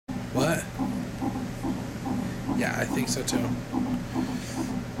Yeah, I think so too.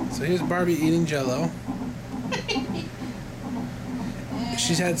 So here's Barbie eating Jello.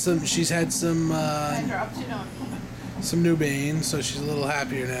 She's had some new Bane, so she's a little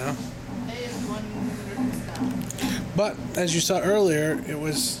happier now. But as you saw earlier, it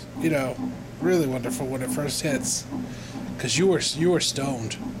was, you know, really wonderful when it first hits, because you were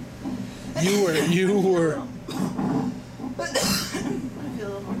stoned. You were. I feel a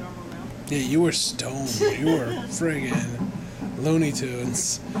little more normal now. Yeah, you were stoned. You were friggin' Looney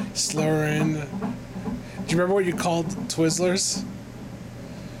Tunes, slurring. Do you remember what you called Twizzlers?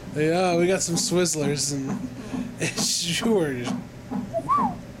 Yeah, we got some Swizzlers, and you were just.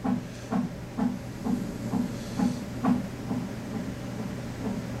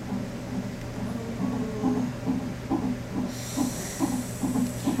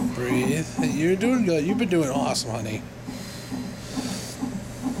 Breathe. You're doing good. You've been doing awesome, honey.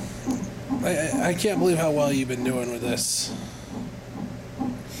 I can't believe how well you've been doing with this.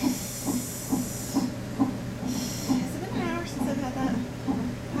 Has it been an hour since I've had that?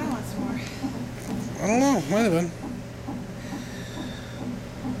 I want some more. I don't know. Might have been.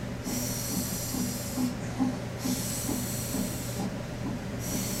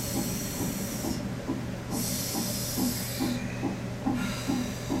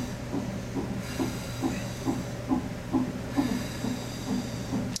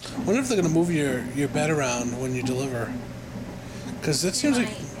 I wonder if they're gonna move your bed around when you deliver, because it seems like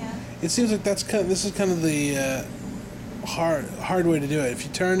this is kind of the hard way to do it. If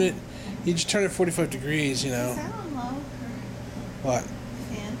you turn it, you just turn it 45 degrees. You know. Is that on low? What?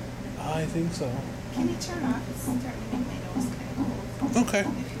 Fan? I think so. Can you turn off? It's starting to make my nose kind of cold. Okay.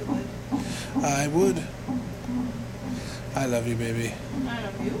 If you would. I would. I love you, baby. I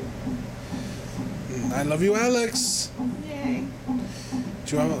love you. I love you, Alex. Yay.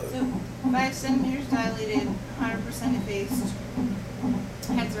 Do you have So, 5 centimeters dilated, 100% effaced.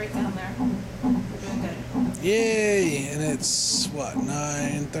 Head's right down there. We're doing good. Yay! And it's what,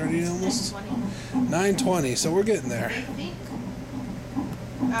 9:30 almost? 9:20. 9:20. So we're getting there. I think.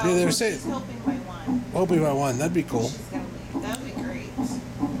 Yeah, they were saying. She's hoping by 1. Hoping by 1. That'd be cool. She's gonna leave. That would be great.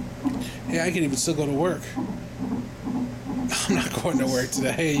 Yeah, I could even still go to work. I'm not going to work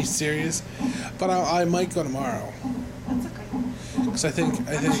today. Are you serious? But I might go tomorrow. That's okay. Because I think I'm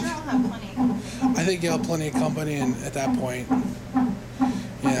sure I'll have plenty of company. I think you'll have plenty of company, and at that point,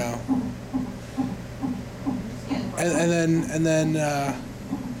 you know. And then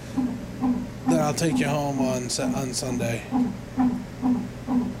I'll take you home on Sunday.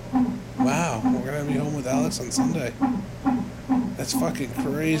 Wow, we're gonna be home with Alex on Sunday. That's fucking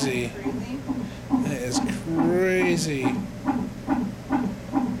crazy. That is crazy.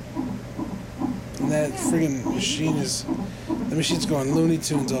 And that friggin' machine is. The machine's going Looney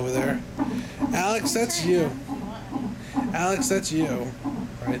Tunes over there. Alex, that's you. Alex, that's you.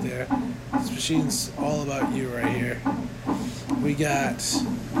 Right there. This machine's all about you right here. We got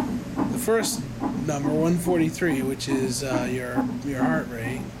the first number, 143, which is your heart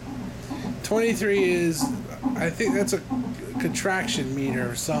rate. 23 is, I think that's a contraction meter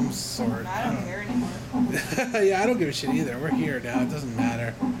of some sort. I don't care anymore. Yeah, I don't give a shit either. We're here now. It doesn't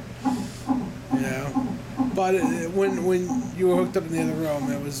matter. You know? But when you were hooked up in the other room,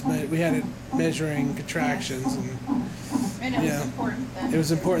 we had it measuring contractions, and it was important then. It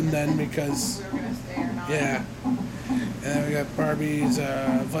was important then because we were gonna stay or not. Yeah. And then we got Barbie's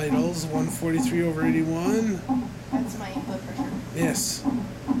vitals, 143/81. That's my blood pressure. Yes.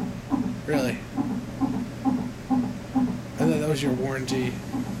 Really. I thought that was your warranty.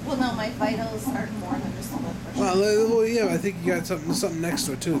 Well, no, my vitals are more than just the blood pressure. Well, yeah, I think you got something next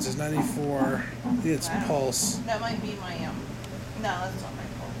to it too. It says 94. Yeah, it's pulse. That might be my No, that's not my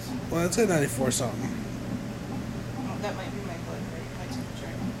pulse. Well, it's at 94 something. Oh, that might be my blood rate, my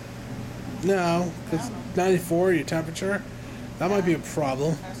temperature. No, because 94, your temperature. That might be a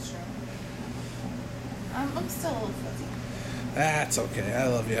problem. That's true. I'm still a little fuzzy. That's okay. I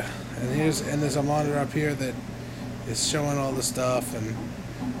love you. And there's a monitor up here that is showing all the stuff. And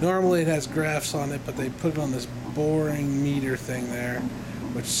normally it has graphs on it, but they put it on this boring meter thing there,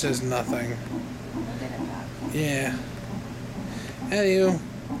 which says nothing. Yeah. Anywho,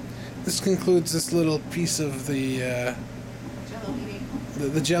 this concludes this little piece of the Jello eating.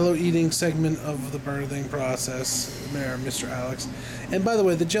 the Jello eating segment of the birthing process, there, Mr. Alex. And by the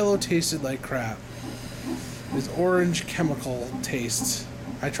way, the Jello tasted like crap. It's orange chemical taste.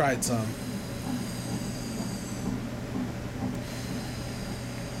 I tried some.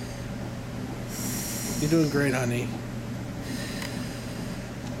 You're doing great, honey.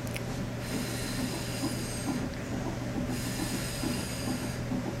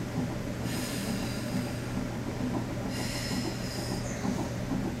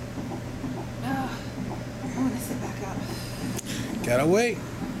 Gotta wait.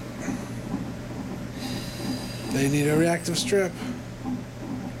 They need a reactive strip.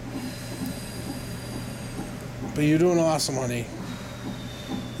 But you're doing awesome, honey.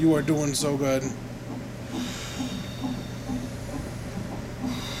 You are doing so good.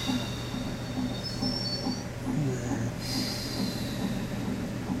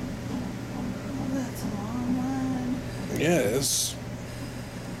 That's a long one. Yeah, it is.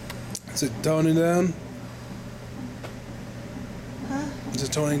 Is it toning down? Huh? Is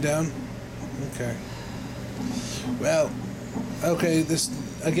it toning down? Okay. Well, okay, this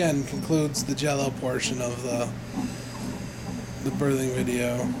again concludes the Jello portion of the birthing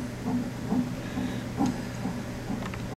video.